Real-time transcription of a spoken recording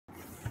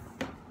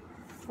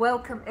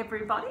Welcome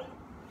everybody.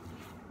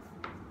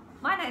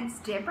 My name's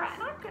Deborah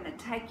and I'm going to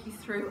take you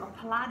through a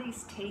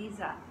Pilates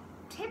teaser,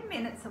 10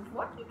 minutes of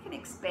what you can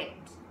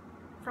expect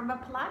from a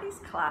Pilates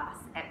class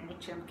at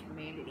Mitcham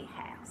Community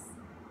House.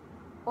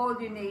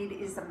 All you need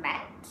is a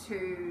mat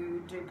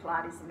to do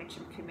Pilates at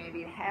Mitcham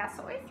Community House,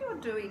 or if you're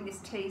doing this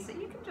teaser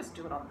you can just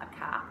do it on the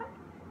carpet.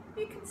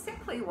 You can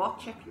simply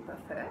watch if you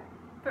prefer,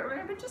 but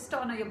remember, just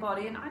honour your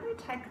body and only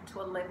take it to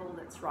a level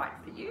that's right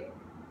for you.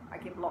 I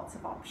give lots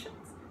of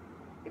options.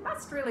 You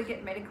must really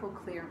get medical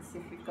clearance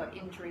if you've got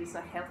injuries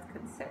or health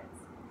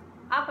concerns.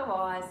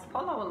 Otherwise,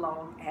 follow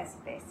along as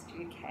best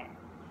you can.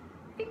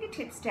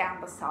 Fingertips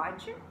down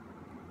beside you.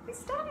 We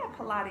start our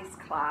Pilates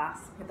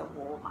class with a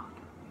warm-up.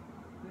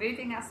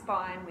 Moving our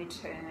spine, we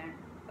turn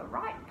the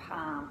right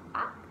palm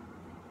up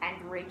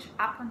and reach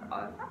up and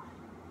over.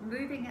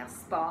 Moving our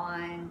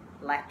spine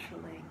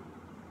laterally,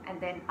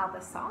 and then other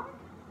side.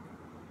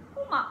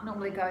 Warm-up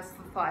normally goes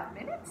for 5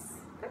 minutes,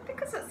 but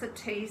because it's a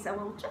teaser,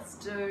 we'll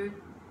just do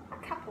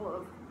a couple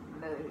of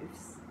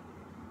moves.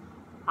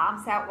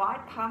 Arms out wide,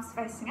 palms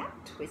facing up,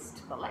 twist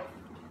to the left.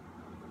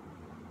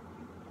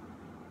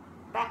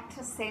 Back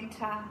to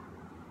center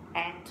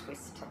and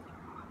twist to the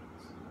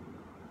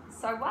right.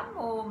 So one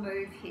more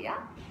move here.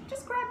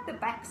 Just grab the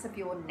backs of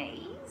your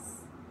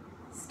knees.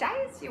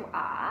 Stay as you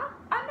are.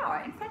 Oh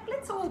no, in fact,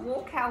 let's all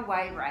walk our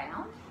way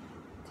round,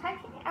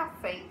 taking our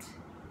feet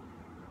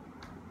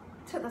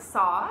to the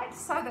side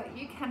so that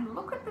you can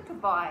look at the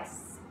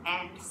device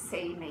and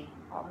see me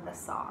on the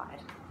side.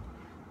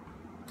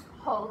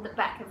 Hold the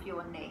back of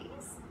your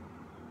knees,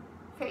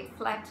 feet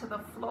flat to the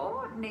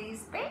floor,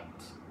 knees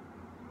bent.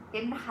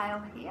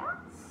 Inhale here.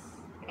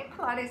 In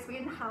Pilates, we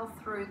inhale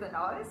through the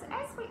nose, and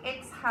as we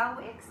exhale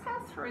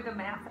through the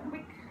mouth, and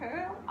we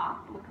curl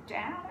up, look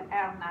down at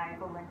our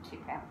navel and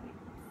tip our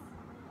hips.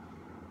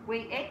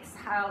 We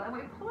exhale and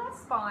we pull our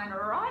spine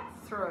right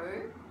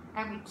through,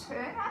 and we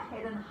turn our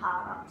head and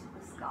heart up to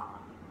the sky.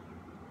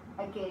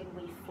 Again,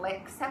 we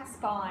flex our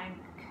spine,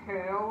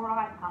 curl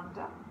right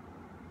under.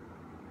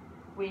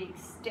 We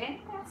extend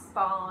our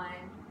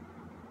spine,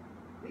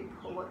 we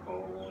pull it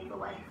all the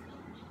way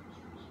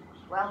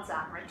through. Well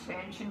done.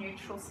 Return to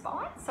neutral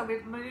spine. So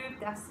we've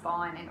moved our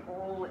spine in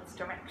all its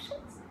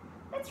directions.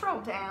 Let's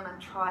roll down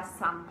and try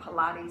some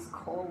Pilates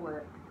core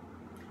work.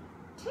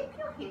 Tip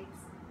your hips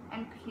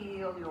and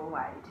peel your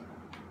way down.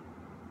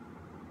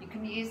 You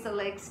can use the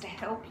legs to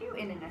help you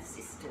in an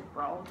assisted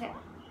roll down.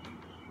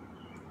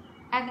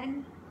 And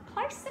then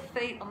place the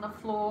feet on the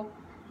floor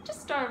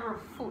just over a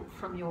foot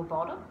from your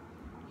bottom,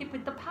 hip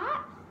width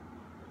apart,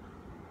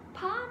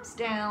 palms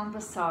down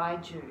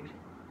beside you.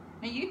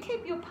 Now you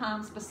keep your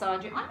palms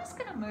beside you. I'm just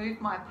going to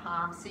move my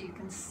palms so you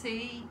can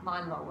see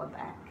my lower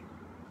back.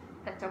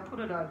 In fact, I'll put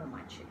it over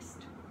my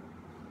chest.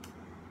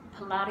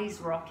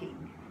 Pilates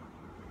rocking.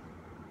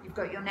 You've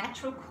got your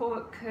natural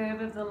curve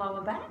of the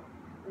lower back.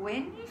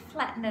 When you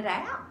flatten it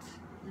out,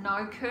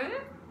 no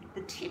curve,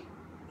 the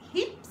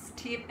hips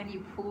tip and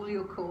you pull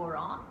your core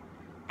on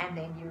and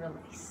then you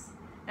release.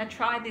 Now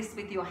try this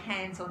with your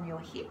hands on your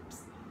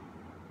hips.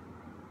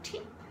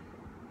 Tip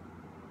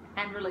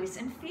and release,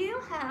 and feel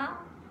how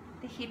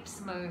the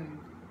hips move.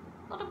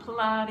 A lot of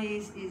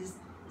Pilates is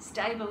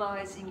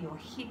stabilizing your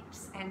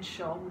hips and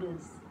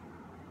shoulders.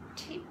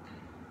 Tip.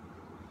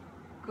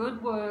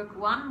 Good work.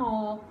 One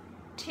more.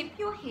 Tip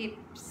your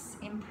hips,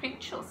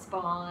 imprint your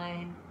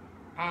spine,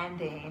 and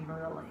then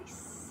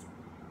release.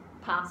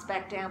 Palms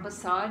back down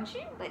beside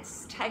you.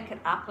 Let's take it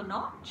up a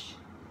notch.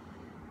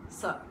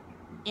 So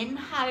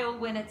inhale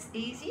when it's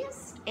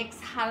easiest.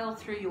 Exhale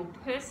through your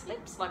pursed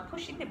lips, like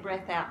pushing the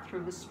breath out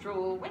through a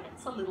straw when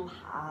it's a little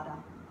harder.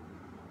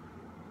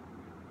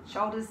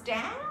 Shoulders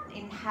down.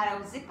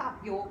 Inhale, zip up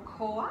your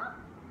core.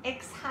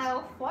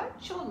 Exhale, float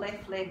your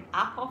left leg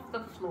up off the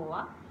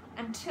floor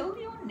until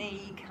your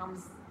knee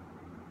comes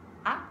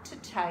up to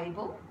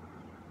table,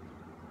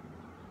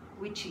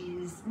 which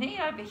is knee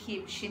over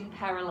hip, shin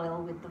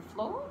parallel with the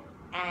floor,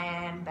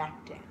 and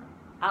back down.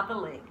 Other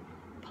leg.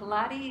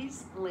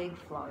 Pilates leg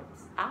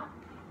floats up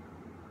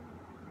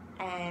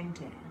and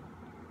down.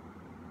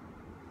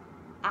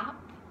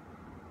 Up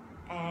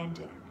and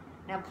down.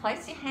 Now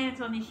place your hands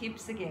on your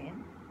hips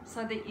again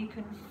so that you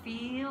can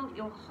feel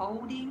you're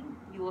holding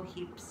your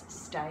hips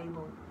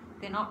stable.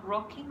 They're not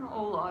rocking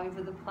all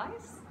over the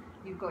place.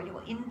 You've got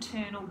your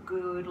internal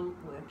girdle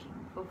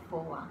working for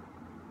 4.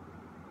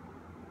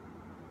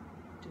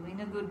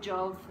 Doing a good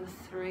job for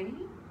 3,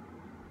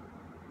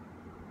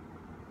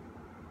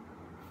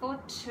 for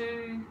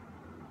 2,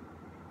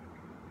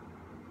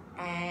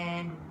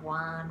 and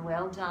 1.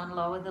 Well done.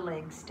 Lower the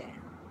legs down.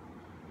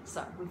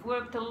 So we've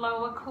worked the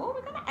lower core.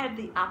 We're going to add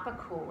the upper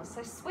core.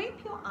 So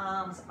sweep your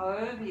arms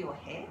over your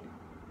head.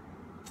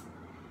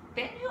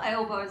 Bend your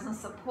elbows and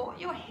support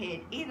your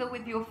head either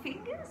with your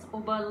fingers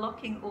or by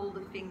locking all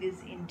the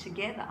fingers in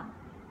together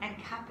and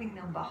cupping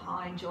them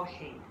behind your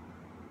head.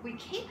 We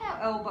keep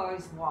our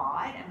elbows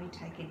wide and we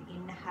take an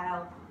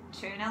inhale,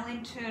 turn our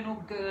internal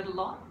girdle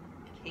on,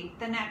 keep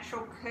the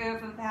natural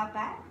curve of our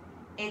back.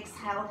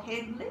 Exhale,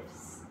 head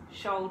lifts,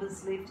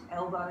 shoulders lift,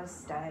 elbows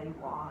stay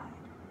wide.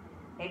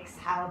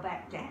 Exhale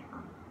back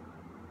down.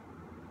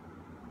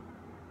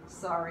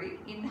 Sorry,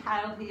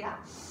 inhale here.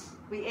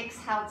 We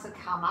exhale to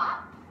come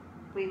up.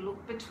 We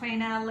look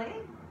between our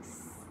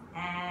legs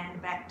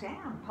and back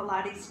down.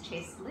 Pilates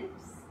chest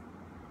lifts.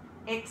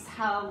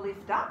 Exhale,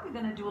 lift up. We're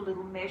going to do a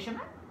little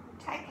measurement.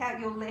 Take out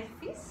your left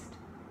fist,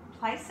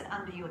 place it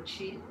under your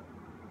chin.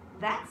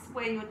 That's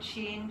where your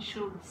chin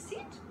should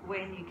sit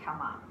when you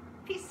come up.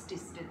 Fist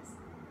distance.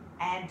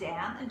 Add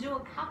down and do a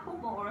couple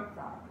more of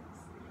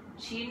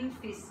those. Chin,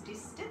 fist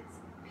distance.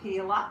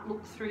 Peel up,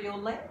 look through your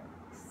legs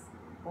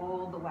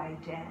all the way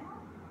down.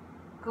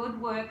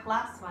 Good work,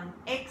 last one.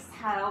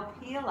 Exhale,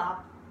 peel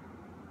up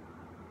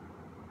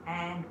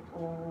and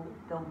all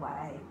the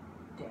way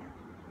down.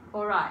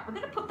 All right, we're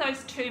going to put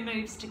those two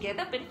moves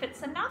together, but if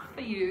it's enough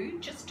for you,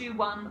 just do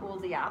one or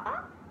the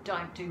other.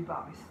 Don't do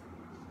both.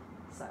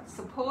 So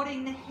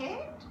supporting the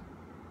head,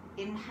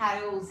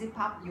 inhale, zip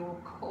up your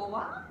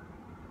core.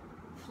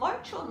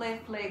 Float your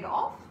left leg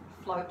off,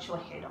 float your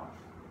head off.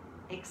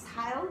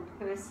 Exhale,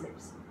 purse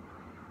lips.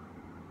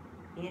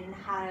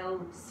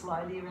 Inhale,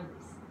 slowly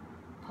release.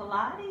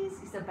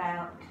 Pilates is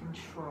about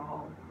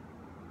control.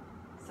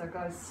 So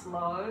go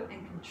slow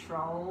and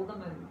control the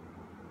move.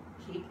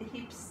 Keep the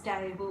hips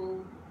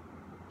stable.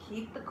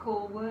 Keep the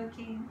core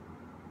working.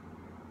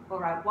 All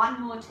right,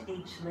 one more to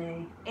each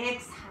leg.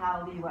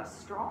 Exhale, you are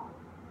strong.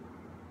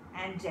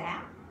 And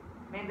down.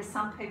 Remember,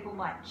 some people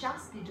might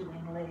just be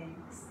doing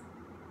legs.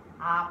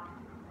 Up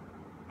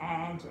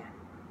and down.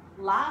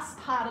 Last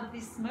part of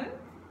this move,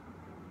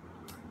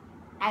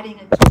 adding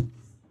a twist.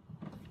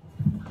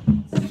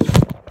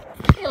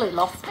 Nearly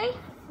lost me.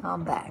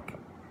 I'm back.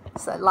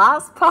 So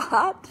last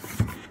part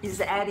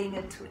is adding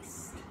a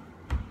twist.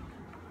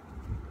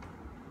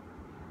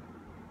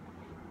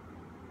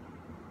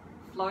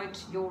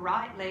 Float your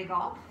right leg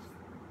off,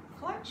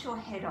 float your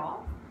head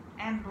off,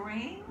 and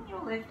bring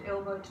your left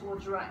elbow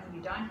towards your right. And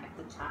you don't have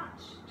to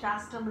touch,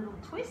 just a little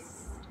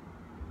twist,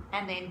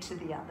 and then to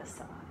the other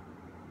side.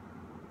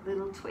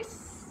 Little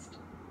twist,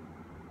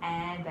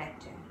 and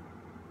back down,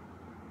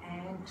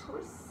 and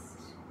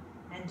twist,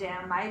 and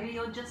down. Maybe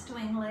you're just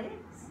doing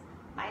legs,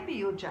 maybe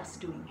you're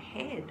just doing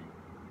head.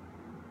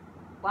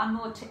 One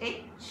more to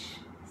each.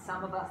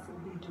 Some of us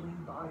will be doing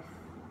both.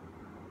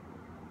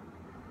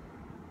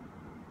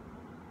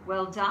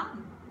 Well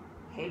done.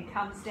 Head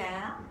comes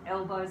down,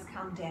 elbows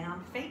come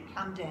down, feet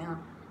come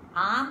down,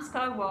 arms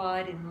go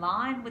wide in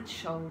line with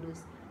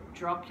shoulders.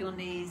 Drop your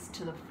knees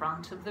to the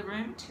front of the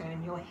room,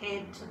 turn your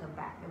head to the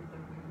back of the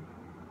room.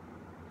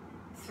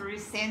 Through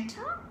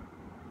center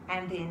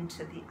and then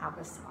to the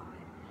other side.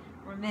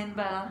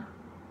 Remember,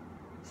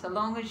 so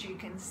long as you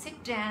can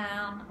sit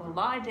down or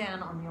lie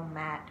down on your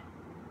mat,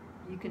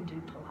 you can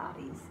do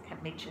Pilates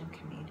at Mitcham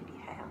Community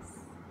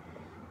House.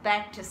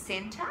 Back to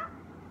center.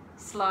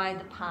 Slide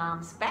the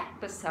palms back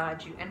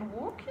beside you and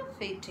walk your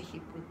feet to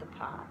hip width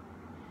apart.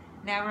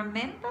 Now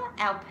remember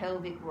our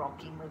pelvic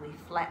rocking where we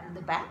flatten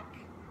the back?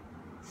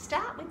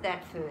 Start with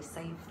that first. So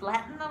you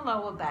flatten the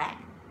lower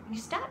back, you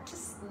start to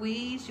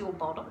squeeze your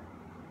bottom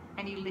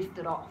and you lift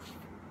it off.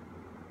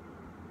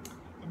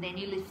 And then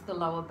you lift the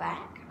lower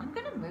back. I'm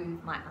going to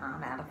move my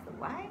arm out of the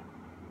way.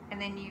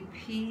 And then you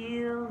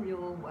peel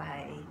your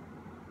way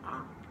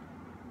up.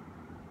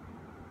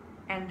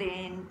 And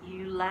then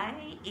you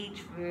lay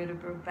each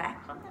vertebra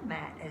back on the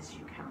mat as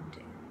you come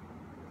down.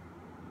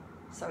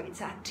 So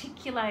it's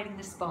articulating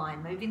the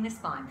spine, moving the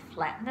spine.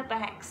 Flatten the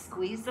back,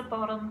 squeeze the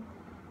bottom,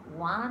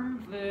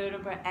 one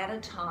vertebra at a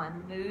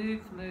time.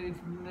 Move, move,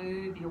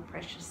 move your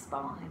precious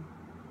spine.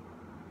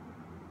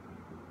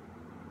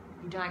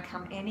 You don't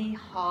come any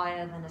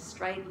higher than a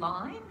straight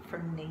line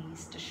from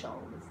knees to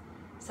shoulders.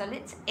 So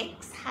let's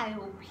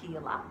exhale,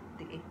 peel up.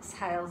 The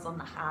exhale's on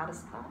the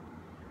hardest part.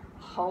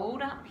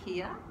 Hold up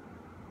here.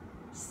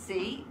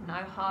 See, no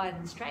higher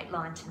than straight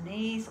line to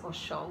knees or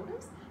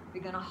shoulders.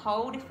 We're going to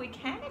hold if we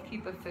can. If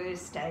you prefer,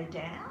 stay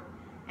down.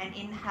 And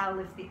inhale,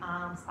 lift the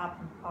arms up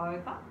and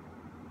over.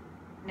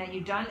 Now you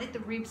don't let the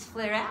ribs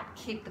flare out.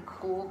 Keep the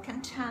core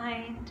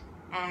contained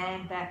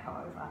and back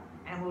over.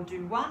 And we'll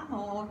do one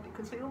more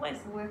because we always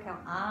work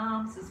our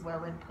arms as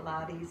well in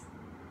Pilates.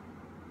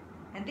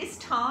 And this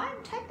time,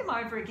 take them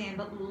over again,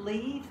 but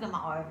leave them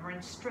over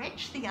and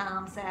stretch the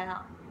arms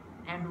out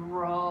and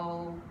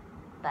roll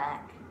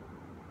back.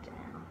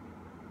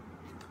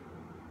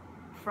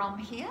 From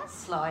here,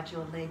 slide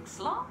your legs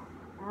long,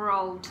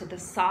 roll to the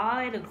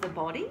side of the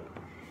body.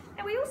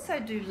 And we also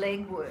do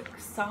leg work,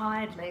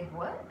 side leg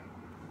work.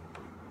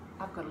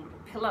 I've got a little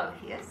pillow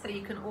here, so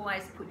you can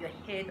always put your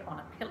head on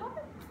a pillow.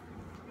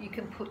 You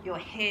can put your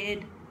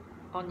head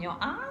on your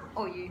arm,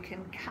 or you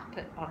can cup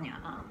it on your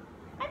arm.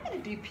 I'm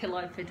going to do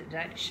pillow for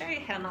today to show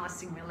you how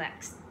nice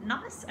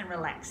and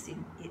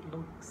relaxing it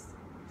looks.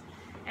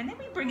 And then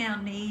we bring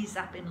our knees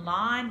up in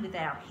line with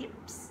our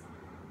hips.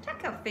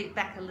 Tuck our feet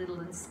back a little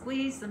and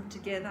squeeze them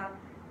together,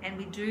 and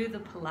we do the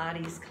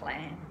Pilates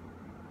clam.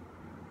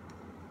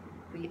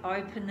 We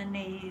open the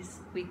knees,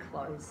 we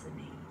close the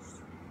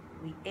knees.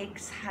 We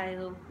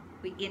exhale,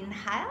 we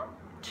inhale.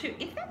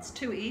 If that's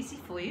too easy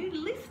for you,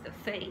 lift the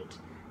feet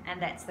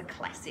And that's the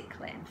classic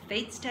clam.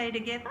 Feet stay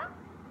together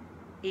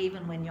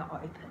even when you're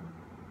open.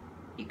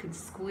 You can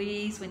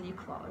squeeze when you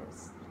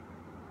close.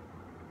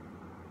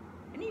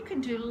 And you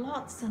can do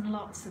lots and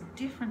lots of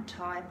different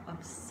type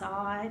of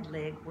side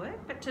leg work,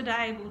 but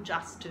today we'll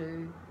just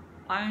do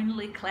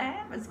only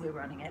clam as we're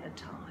running out of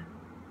time.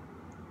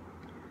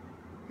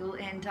 You'll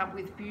end up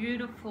with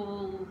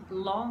beautiful,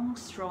 long,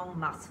 strong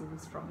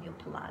muscles from your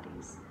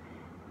Pilates.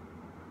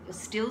 You're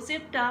still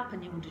zipped up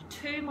and you'll do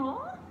 2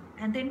 more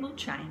and then we'll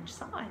change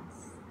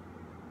sides.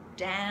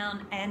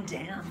 Down and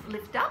down.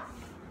 Lift up.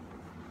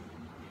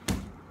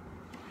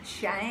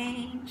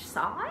 Change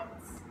sides.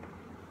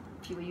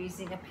 If you were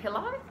using a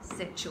pillow,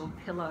 set your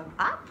pillow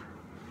up.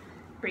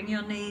 Bring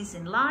your knees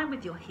in line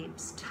with your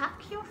hips.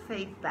 Tuck your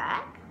feet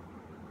back.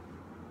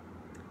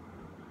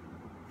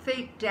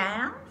 Feet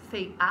down,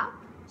 feet up.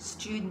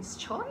 Student's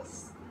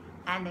choice.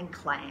 And then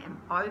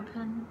clam.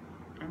 Open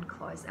and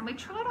close. And we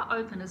try to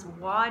open as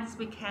wide as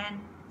we can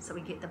so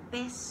we get the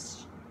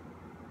best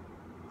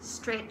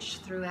stretch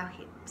through our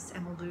hips.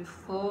 And we'll do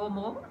 4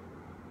 more.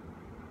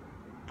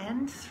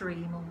 And 3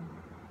 more.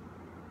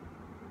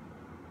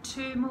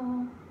 2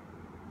 more.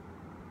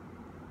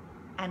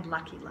 And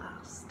lucky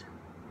last.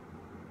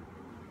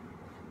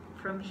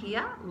 From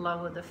here,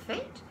 lower the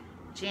feet,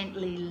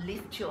 gently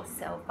lift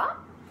yourself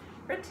up,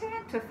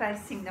 return to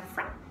facing the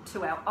front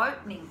to our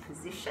opening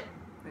position,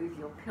 move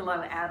your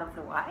pillow out of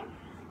the way,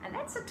 and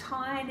that's a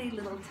tiny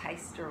little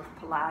taster of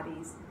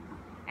Pilates.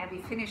 And we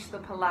finish the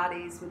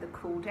Pilates with a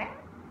cool down,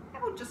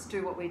 and we'll just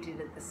do what we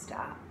did at the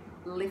start,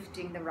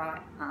 lifting the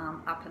right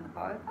arm up and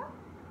over,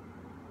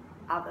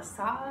 other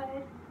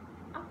side,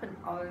 up and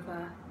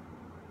over,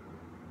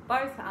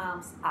 both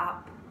arms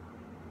up,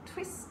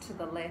 twist to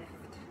the left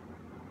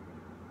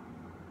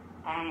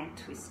and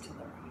twist to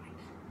the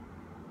right.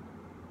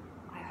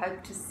 I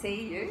hope to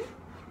see you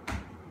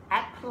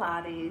at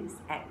Pilates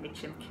at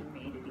Mitcham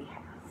Community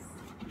House.